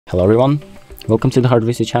Hello everyone, welcome to the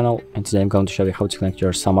HardReset channel, and today I'm going to show you how to connect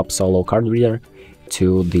your SumUp Solo card reader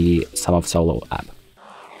to the SumUp Solo app.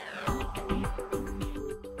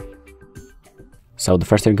 So the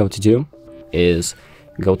first thing you're going to do is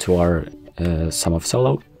go to our SumUp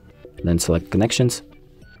Solo, then select connections,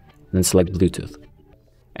 then select Bluetooth.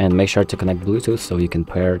 And make sure to connect Bluetooth so you can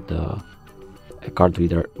pair the card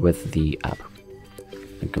reader with the app.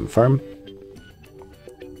 And confirm.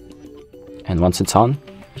 And once it's on,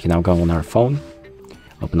 you can now go on our phone,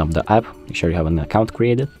 open up the app, make sure you have an account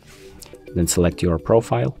created, then select your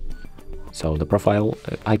profile. So the profile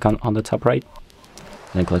icon on the top right,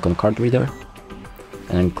 then click on card reader,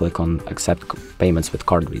 and then click on accept payments with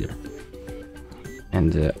card reader.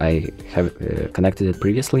 And I have connected it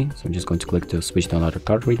previously, so I'm just going to click to switch to another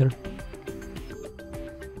card reader.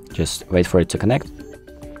 Just wait for it to connect,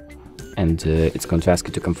 and it's going to ask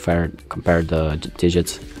you to compare the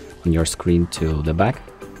digits on your screen to the back,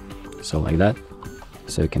 so like that.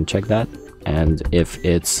 So you can check that, and if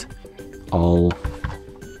it's all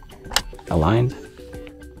aligned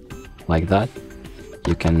like that,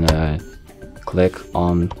 you can click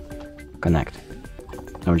on connect.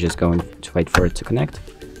 Now we're just going to wait for it to connect.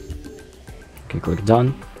 Okay, click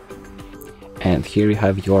done, and here you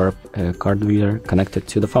have your card reader connected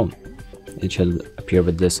to the phone. It should appear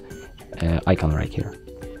with this icon right here.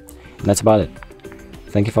 And that's about it.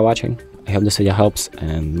 Thank you for watching. I hope this video helps,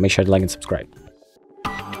 and make sure to like and subscribe.